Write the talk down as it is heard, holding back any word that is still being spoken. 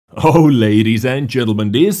Oh, ladies and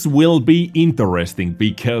gentlemen, this will be interesting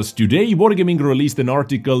because today Wargaming released an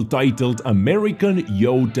article titled American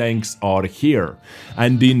Yoh tanks are here.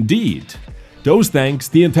 And indeed, those tanks,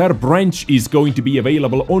 the entire branch is going to be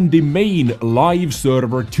available on the main live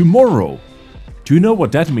server tomorrow. Do you know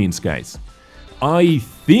what that means, guys? I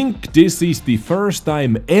think this is the first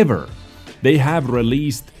time ever they have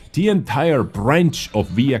released the entire branch of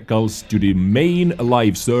vehicles to the main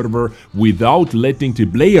live server without letting the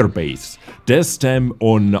player base test them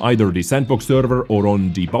on either the sandbox server or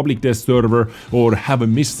on the public test server. Or have I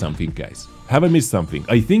missed something, guys? Have I missed something?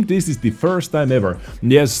 I think this is the first time ever.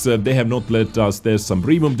 Yes, they have not let us test some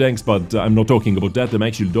premium tanks, but I'm not talking about that. I'm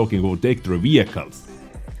actually talking about extra vehicles.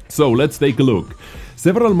 So let's take a look.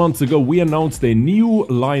 Several months ago, we announced a new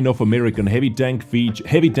line of American heavy tanks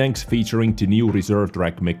featuring the new reserve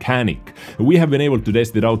track mechanic. We have been able to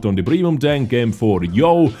test it out on the premium tank, M4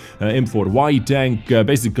 Yoh, M4Y tank.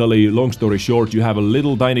 Basically, long story short, you have a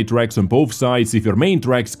little tiny tracks on both sides. If your main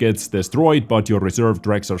tracks gets destroyed, but your reserve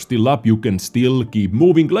tracks are still up, you can still keep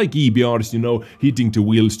moving like EBRs, you know, hitting the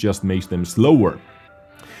wheels just makes them slower.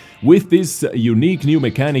 With this unique new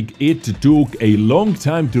mechanic, it took a long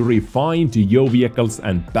time to refine the Yoh vehicles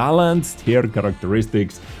and balance their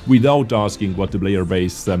characteristics without asking what the player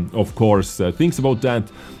base, of course, thinks about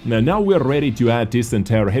that. Now we're ready to add this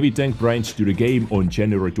entire heavy tank branch to the game on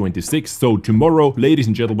January 26th. So tomorrow, ladies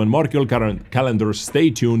and gentlemen, mark your calendars,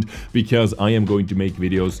 stay tuned, because I am going to make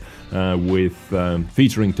videos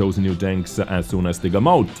featuring those new tanks as soon as they come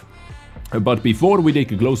out. But before we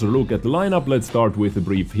take a closer look at the lineup, let's start with a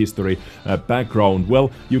brief history background. Well,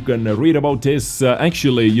 you can read about this.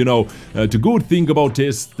 Actually, you know, the good thing about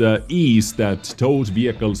this is that those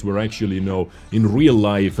vehicles were actually, you know, in real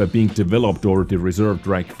life being developed, or the reserve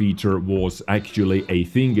track feature was actually a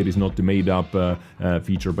thing. It is not the made-up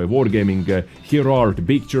feature by Wargaming. Here are the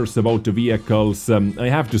pictures about the vehicles. I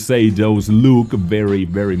have to say, those look very,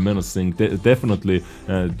 very menacing. Definitely,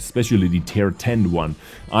 especially the Tier 10 one.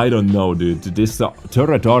 I don't know, dude, this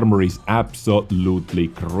turret armor is absolutely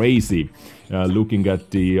crazy. Looking at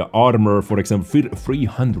the armor, for example,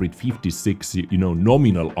 356, you know,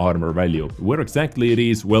 nominal armor value. Where exactly it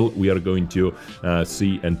is, well, we are going to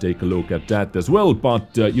see and take a look at that as well.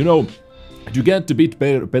 But, you know, to get a bit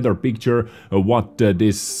better picture of what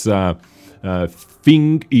this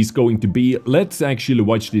thing is going to be, let's actually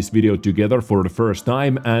watch this video together for the first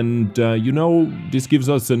time, and you know, this gives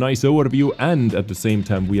us a nice overview, and at the same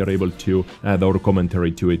time we are able to add our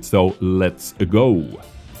commentary to it. So let's go.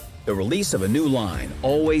 The release of a new line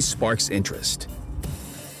always sparks interest,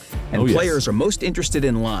 and yes, players are most interested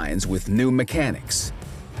in lines with new mechanics.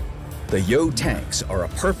 The Yoh tanks are a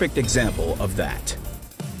perfect example of that.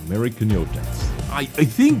 American Yoh tanks. I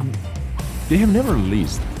think they have never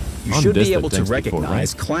released. You should be able to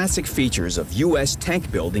recognize classic features of US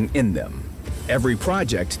tank building in them. Every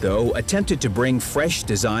project, though, attempted to bring fresh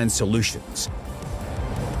design solutions,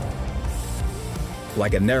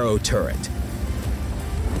 like a narrow turret,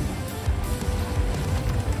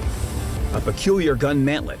 a peculiar gun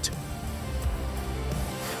mantlet,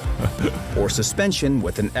 or suspension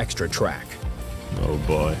with an extra track. Oh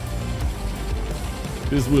boy.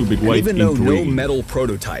 This will be quite intriguing. Even though no intriguing. metal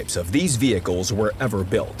prototypes of these vehicles were ever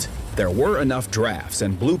built, there were enough drafts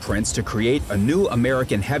and blueprints to create a new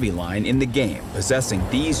American heavy line in the game possessing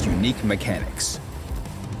these unique mechanics.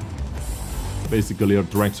 Basically, our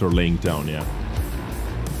tracks are laying down, yeah.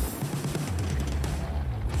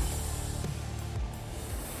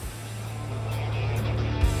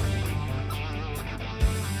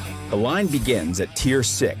 The line begins at Tier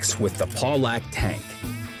 6 with the Pawlack tank.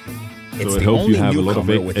 It's So I hope you have a lot of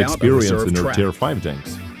experience in your Tier 5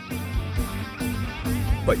 tanks.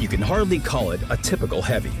 But you can hardly call it a typical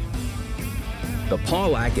heavy. The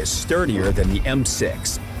Pawlack is sturdier than the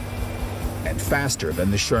M6 and faster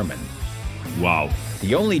than the Sherman. Wow.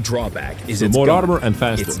 The only drawback is So its more gun. armor and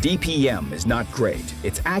faster. Its DPM is not great,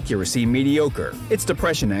 its accuracy mediocre, its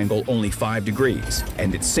depression angle only 5 degrees,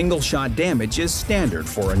 and its single-shot damage is standard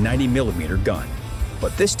for a 90mm gun.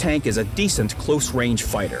 But this tank is a decent close-range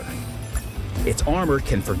fighter. Its armor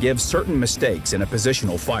can forgive certain mistakes in a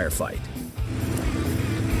positional firefight.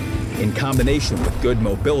 In combination with good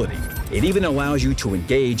mobility, it even allows you to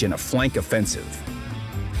engage in a flank offensive.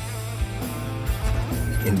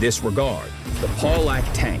 In this regard, the Pawlack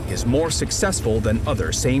tank is more successful than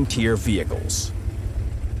other same-tier vehicles.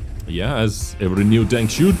 Yeah, as every new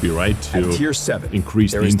tank should be, right? To At Tier 7,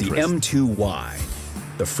 increase there the is interest. the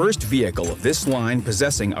M2Y, the first vehicle of this line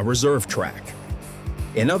possessing a reserve track.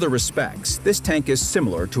 In other respects, this tank is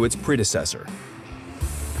similar to its predecessor.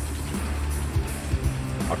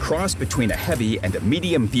 a cross between a heavy and a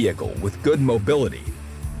medium vehicle with good mobility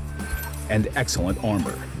and excellent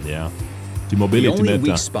armor. Yeah. The mobility only meta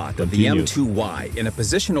weak spot of the continues. M2Y in a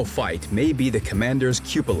positional fight may be the commander's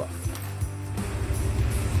cupola.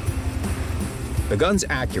 The gun's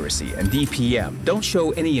accuracy and DPM don't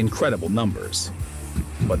show any incredible numbers,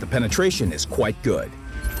 but the penetration is quite good,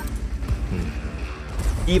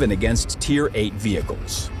 even against Tier 8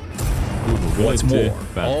 vehicles. What's more,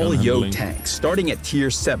 all Yoh tanks starting at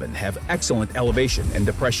Tier 7 have excellent elevation and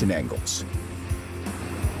depression angles.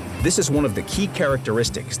 This is one of the key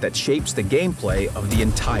characteristics that shapes the gameplay of the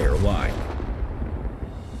entire line.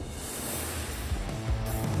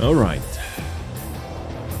 All right.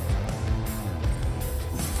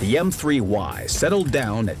 The M3Y settled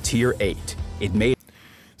down at Tier 8. It made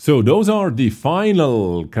So those are the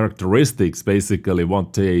final characteristics, basically,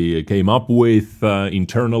 what they came up with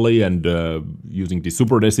internally and using the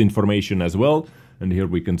super disinformation as well. And here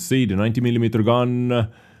we can see the 90mm gun,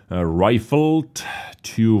 rifled,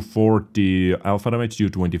 240 alpha damage,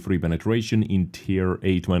 223 penetration in Tier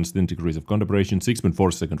 8 when 10 degrees of contemplation,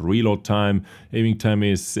 6.4 second reload time. Aiming time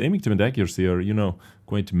and accuracy are, you know,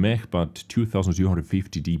 quite meh, but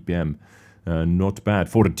 2250 DPM. Not bad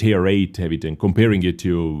for the Tier 8 heavy tank, comparing it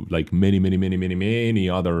to like many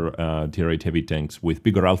other Tier 8 heavy tanks with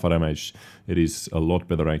bigger alpha damage. It is a lot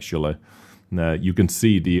better actually. You can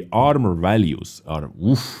see the armor values are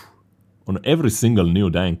woof. On every single new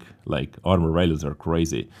tank, like armor values are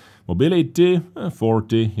crazy. Mobility,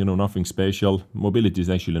 40, you know, nothing special. Mobility is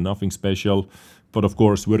actually nothing special, but of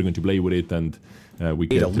course we're going to play with it and we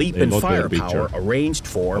get a leap in lot better firepower picture arranged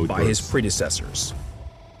for how it by his works. predecessors.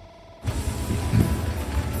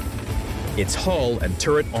 Its hull and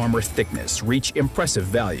turret armor thickness reach impressive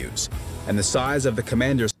values, and the size of the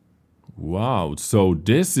commander's Wow, so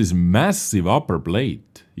this is massive upper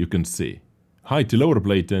plate, you can see. High to lower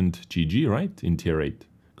plate and GG, right? In Tier 8.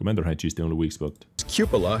 Commander hatch is the only weak spot.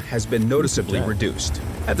 cupola has been noticeably reduced.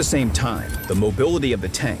 At the same time, the mobility of the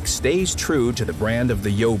tank stays true to the brand of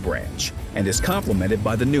the Yoh branch and is complemented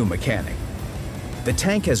by the new mechanic. The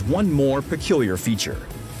tank has one more peculiar feature: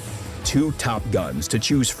 2 top guns to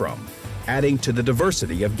choose from, adding to the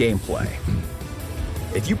diversity of gameplay.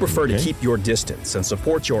 If you prefer to keep your distance and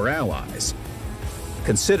support your allies,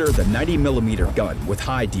 consider the 90mm gun with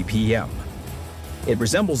high DPM. It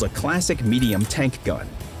resembles a classic medium tank gun.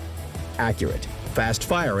 Accurate, fast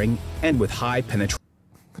firing, and with high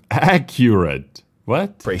Accurate?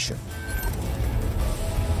 What? penetration.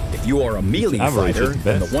 If you are a melee average fighter, is the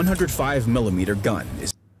then the best. 105mm gun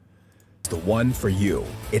is the one for you.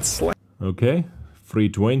 It's Okay,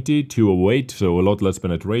 320, 208, so a lot less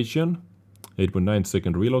penetration. 8.9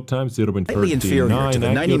 second reload time, slightly 0.39 inferior to the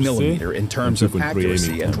accuracy, 90mm in terms of 2.3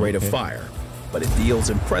 accuracy aiming and time, rate of okay. fire, but it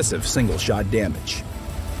deals impressive single-shot damage.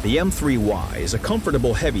 The M3Y is a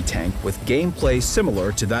comfortable heavy tank with gameplay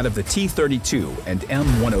similar to that of the T-32 and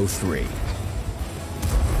M103.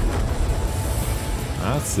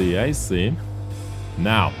 I see.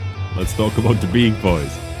 Now, let's talk about the big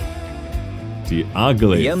boys. The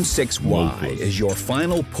ugly. The M6Y is your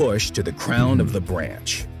final push to the crown of the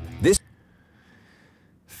branch. This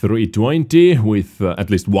 320 with at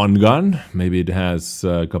least one gun. Maybe it has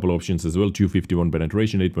a couple options as well. 251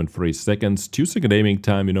 penetration, 8.3 seconds, 2 second aiming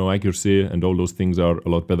time, you know, accuracy and all those things are a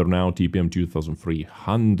lot better now. TPM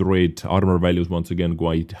 2300, armor values once again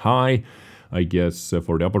quite high, I guess,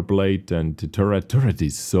 for the upper plate. And the turret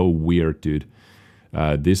is so weird, dude.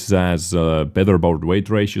 This has better about weight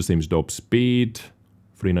ratio, same top speed,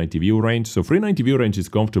 390 view range. So 390 view range is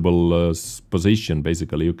comfortable position.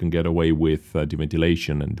 Basically, you can get away with the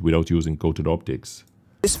ventilation and without using coated optics.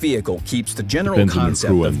 vehicle keeps the general Depends on your concept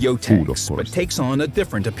crew of and Yoh food, of tanks, but course. takes on a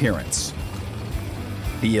different appearance.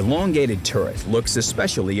 The elongated turret looks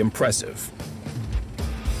especially impressive,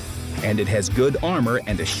 and it has good armor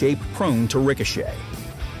and a shape prone to ricochet.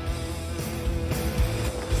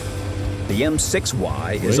 The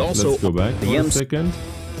M6Y is Wait, also let's go back the for a M6 second.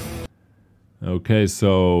 Okay,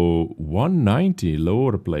 so 190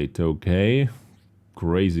 lower plate, okay.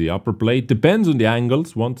 Crazy upper plate. Depends on the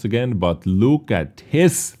angles, once again, but look at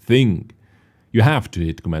his thing. You have to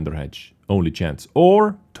hit Commander Hatch. Only chance.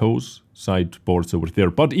 Or toes, sideboards over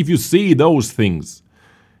there. But if you see those things,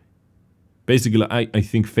 basically, I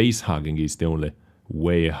think face hugging is the only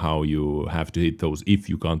way how you have to hit those if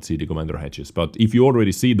you can't see the Commander Hatches. But if you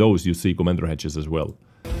already see those, you see Commander Hatches as well.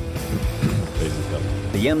 Basically.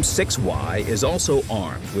 The M6Y is also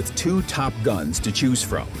armed with 2 top guns to choose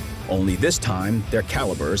from. Only this time, their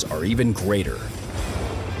calibers are even greater.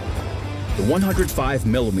 The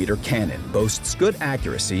 105mm cannon boasts good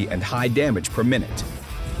accuracy and high damage per minute.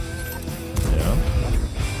 Yeah.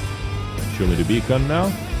 show me the beacon now.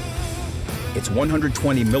 Its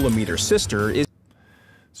 120mm sister is...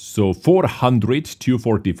 So 400,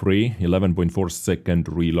 243, 11.4 second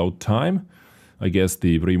reload time. I guess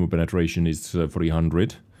the Primo penetration is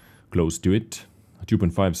 300, close to it.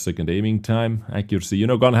 2.5 second aiming time. Accuracy, you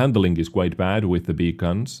know, gun handling is quite bad with the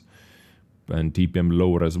beacons. And TPM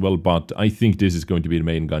lower as well, but I think this is going to be the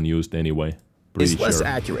main gun used anyway. Is less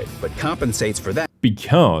accurate, but compensates for that.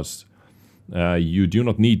 Because you do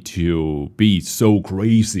not need to be so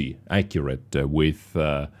crazy accurate with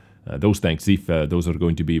those tanks if those are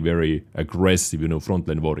going to be very aggressive, you know,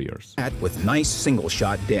 frontline warriors. With nice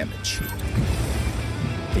single-shot damage.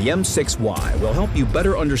 The M6Y will help you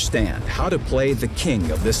better understand how to play the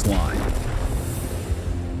king of this line.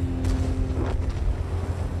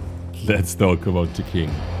 Let's talk about the king.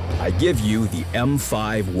 I give you the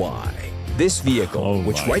M5Y. This vehicle,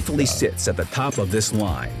 which rightfully sits at the top of this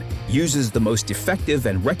line, uses the most effective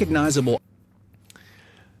and recognizable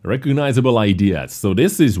ideas. So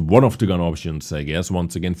this is one of the gun options, I guess.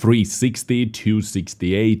 Once again, 360,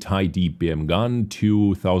 268, high DPM gun,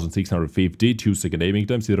 2650, 2 second aiming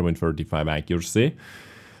time, 0.35 accuracy,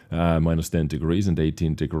 minus 10 degrees and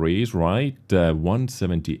 18 degrees, right?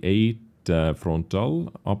 178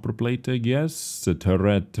 frontal upper plate, I guess.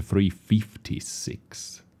 Turret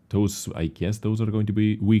 356. Those, I guess, those are going to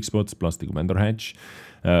be weak spots, plus the commander hatch.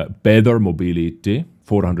 Better mobility,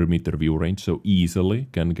 400 meter view range, so easily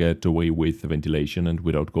can get away with ventilation and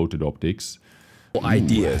without coated optics.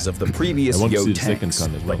 Ideas of the previous Yoh tanks,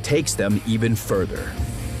 but takes them even further.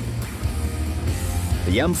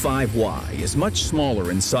 The M5Y is much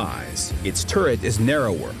smaller in size. Its turret is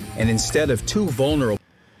narrower, and instead of two vulnerable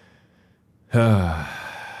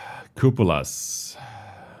cupolas,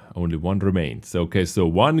 only one remains. Okay, so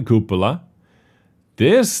one cupola.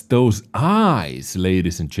 Those eyes,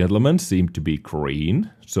 ladies and gentlemen, seem to be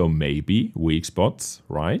green, so maybe weak spots,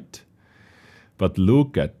 right? But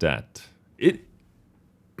look at that. It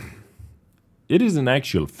is an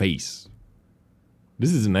actual face.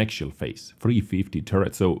 This is an actual face. 350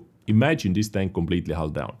 turret. So imagine this tank completely hull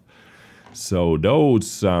down. So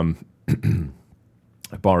those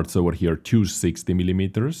parts over here, 260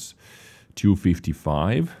 millimeters,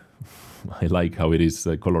 255. I like how it is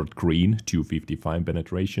colored green, 255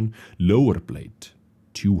 penetration. Lower plate,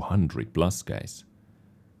 200 plus, guys.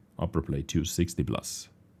 Upper plate, 260 plus,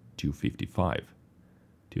 255,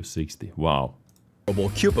 260. Wow.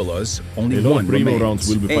 Cupolas, only one Primo remains, rounds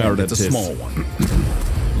will be fired and it's a small one.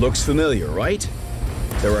 Looks familiar, right?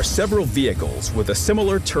 There are several vehicles with a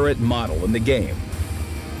similar turret model in the game.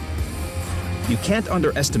 You can't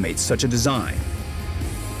underestimate such a design,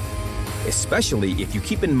 especially if you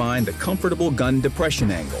keep in mind the comfortable gun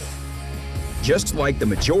depression angle. Just like the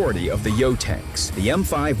majority of the Yoh tanks, the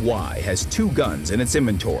M5Y has two guns in its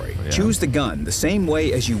inventory. Yeah. Choose the gun the same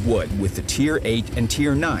way as you would with the Tier 8 and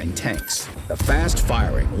Tier 9 tanks. The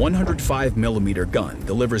fast-firing 105mm gun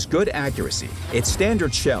delivers good accuracy. Its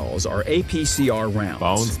standard shells are APCR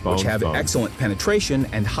rounds, which have excellent penetration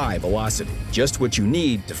and high velocity. Just what you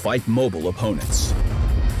need to fight mobile opponents.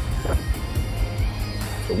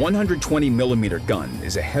 The 120mm gun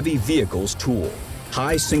is a heavy vehicle's tool.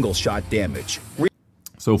 High single-shot damage.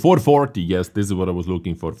 So 440, yes, this is what I was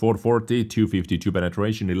looking for. 440, 252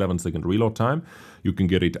 penetration, 11-second reload time. You can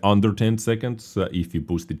get it under 10 seconds if you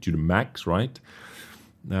boost it to the max, right?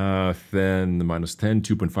 Then minus 10,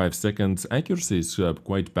 2.5 seconds. Accuracy is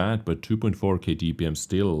quite bad, but 2.4k DPM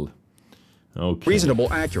still. Okay. Reasonable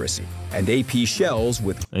accuracy and AP shells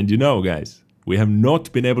with... And you know, guys, we have not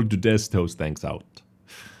been able to test those tanks out.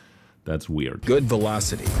 That's weird. Good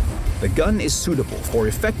velocity. The gun is suitable for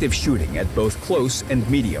effective shooting at both close and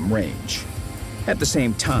medium range. At the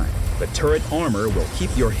same time, the turret armor will keep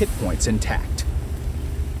your hit points intact.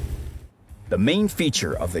 The main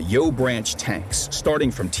feature of the Yoh branch tanks, starting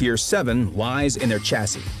from Tier 7, lies in their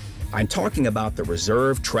chassis. I'm talking about the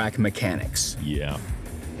reserve track mechanics. Yeah.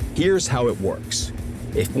 Here's how it works.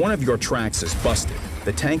 If one of your tracks is busted,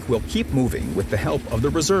 the tank will keep moving with the help of the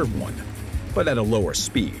reserve one, but at a lower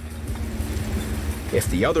speed. If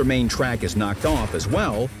the other main track is knocked off as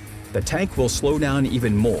well, the tank will slow down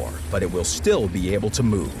even more, but it will still be able to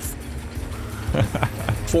move.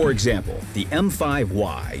 For example, the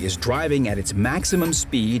M5Y is driving at its maximum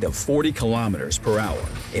speed of 40 kilometers per hour.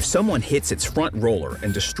 If someone hits its front roller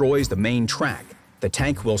and destroys the main track, the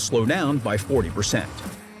tank will slow down by 40%.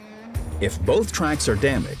 If both tracks are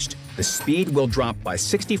damaged, the speed will drop by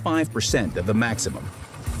 65% of the maximum.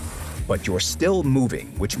 But you're still moving,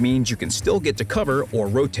 which means you can still get to cover or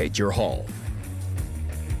rotate your hull.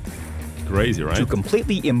 Crazy, right? To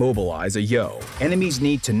completely immobilize a Yoh, enemies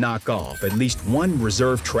need to knock off at least one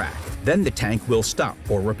reserve track. Then the tank will stop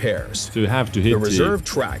for repairs. So you have to hit the reserve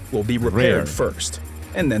track will be repaired rare first,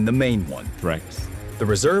 and then the main one. tracks. The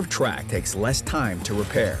reserve track takes less time to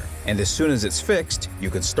repair, and as soon as it's fixed, you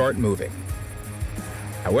can start moving.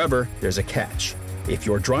 However, there's a catch. If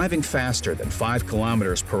you're driving faster than 5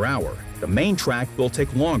 kilometers per hour, the main track will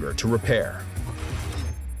take longer to repair.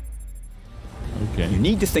 Okay. You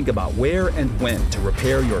need to think about where and when to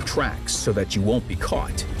repair your tracks so that you won't be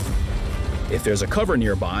caught. If there's a cover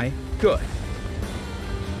nearby, good.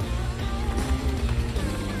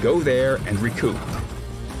 Go there and recoup.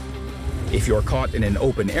 If you're caught in an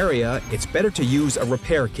open area, it's better to use a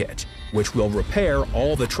repair kit, which will repair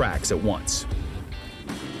all the tracks at once.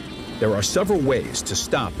 There are several ways to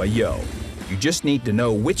stop a Yoh. You just need to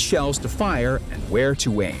know which shells to fire and where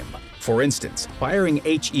to aim. For instance, firing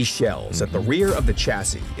HE shells at the rear of the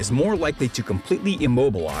chassis is more likely to completely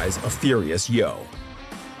immobilize a furious Yoh.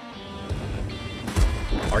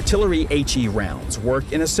 Artillery HE rounds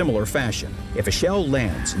work in a similar fashion. If a shell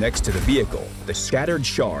lands next to the vehicle, the scattered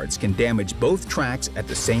shards can damage both tracks at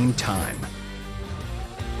the same time.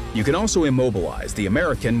 You can also immobilize the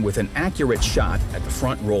American with an accurate shot at the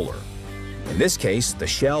front roller. In this case, the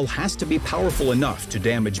shell has to be powerful enough to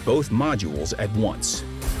damage both modules at once.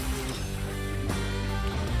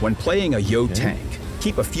 When playing a Yoh tank,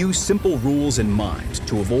 keep a few simple rules in mind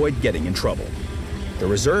to avoid getting in trouble. The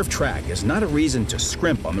reserve track is not a reason to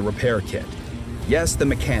scrimp on the repair kit. Yes, the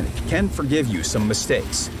mechanic can forgive you some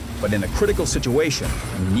mistakes, but in a critical situation,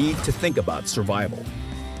 you need to think about survival.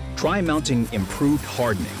 Try mounting improved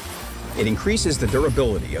hardening. It increases the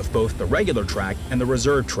durability of both the regular track and the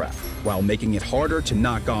reserve track, while making it harder to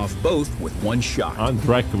knock off both with one shot.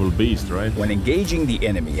 Untrackable beast, right? When engaging the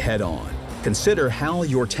enemy head-on, consider how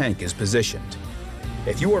your tank is positioned.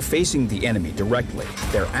 If you are facing the enemy directly,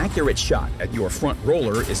 their accurate shot at your front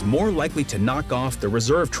roller is more likely to knock off the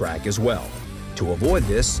reserve track as well. To avoid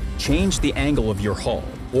this, change the angle of your hull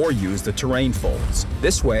or use the terrain folds.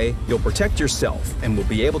 This way, you'll protect yourself and will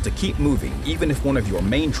be able to keep moving even if one of your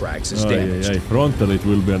main tracks is damaged. Frontal, it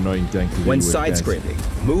will be annoying tank to deal When with, side guys. scraping,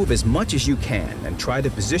 move as much as you can and try to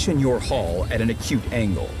position your hull at an acute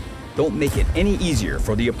angle. Don't make it any easier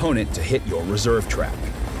for the opponent to hit your reserve track.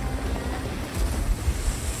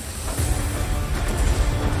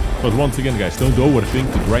 But once again, guys, don't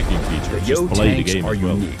overthink the tracking feature. The Just Yoh play the tanks game are as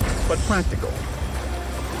well. unique, but practical.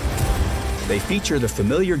 They feature the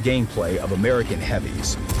familiar gameplay of American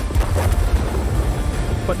heavies,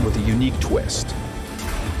 but with a unique twist.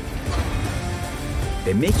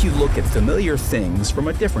 They make you look at familiar things from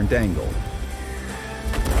a different angle.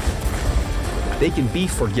 They can be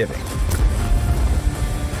forgiving.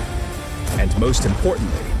 And most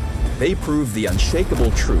importantly, they prove the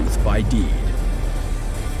unshakable truth by deed.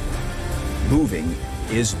 Moving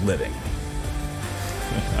is living.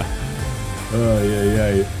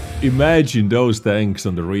 Imagine those tanks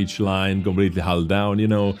on the reach line, completely hull down, you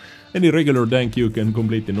know. Any regular tank you can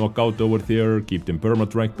completely knock out over there, keep them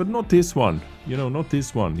perma-tracked, but not this one. You know, not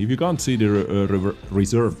this one. If you can't see the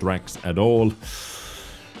reserve tracks at all,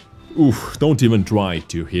 oof, don't even try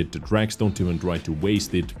to hit the tracks, don't even try to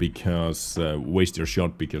waste it, because waste your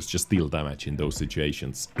shot, because just deal damage in those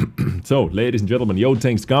situations. So, ladies and gentlemen, Yoh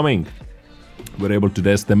tanks coming. We're able to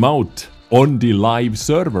test them out on the live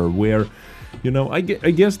server, where, you know, I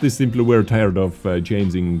guess they simply were tired of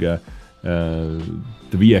changing the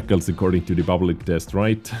vehicles according to the public test,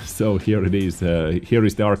 right? So here it is. Here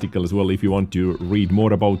is the article as well. If you want to read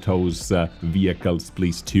more about those vehicles,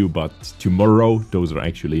 please do. But tomorrow, those are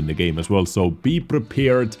actually in the game as well. So be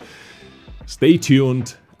prepared. Stay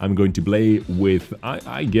tuned. I'm going to play with,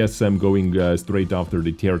 I guess I'm going straight after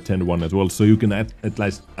the tier 10 one as well, so you can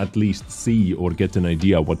at least see or get an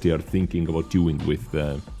idea what they are thinking about doing with,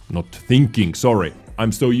 not thinking, sorry.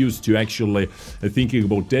 I'm so used to actually thinking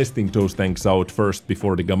about testing those tanks out first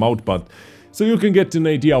before they come out, but so you can get an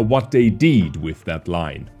idea what they did with that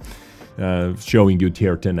line. Showing you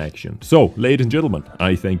tier 10 action. So, ladies and gentlemen,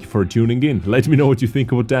 I thank you for tuning in. Let me know what you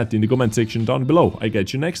think about that in the comment section down below. I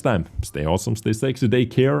catch you next time. Stay awesome, stay sexy,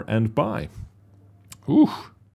 take care, and bye. Ooh.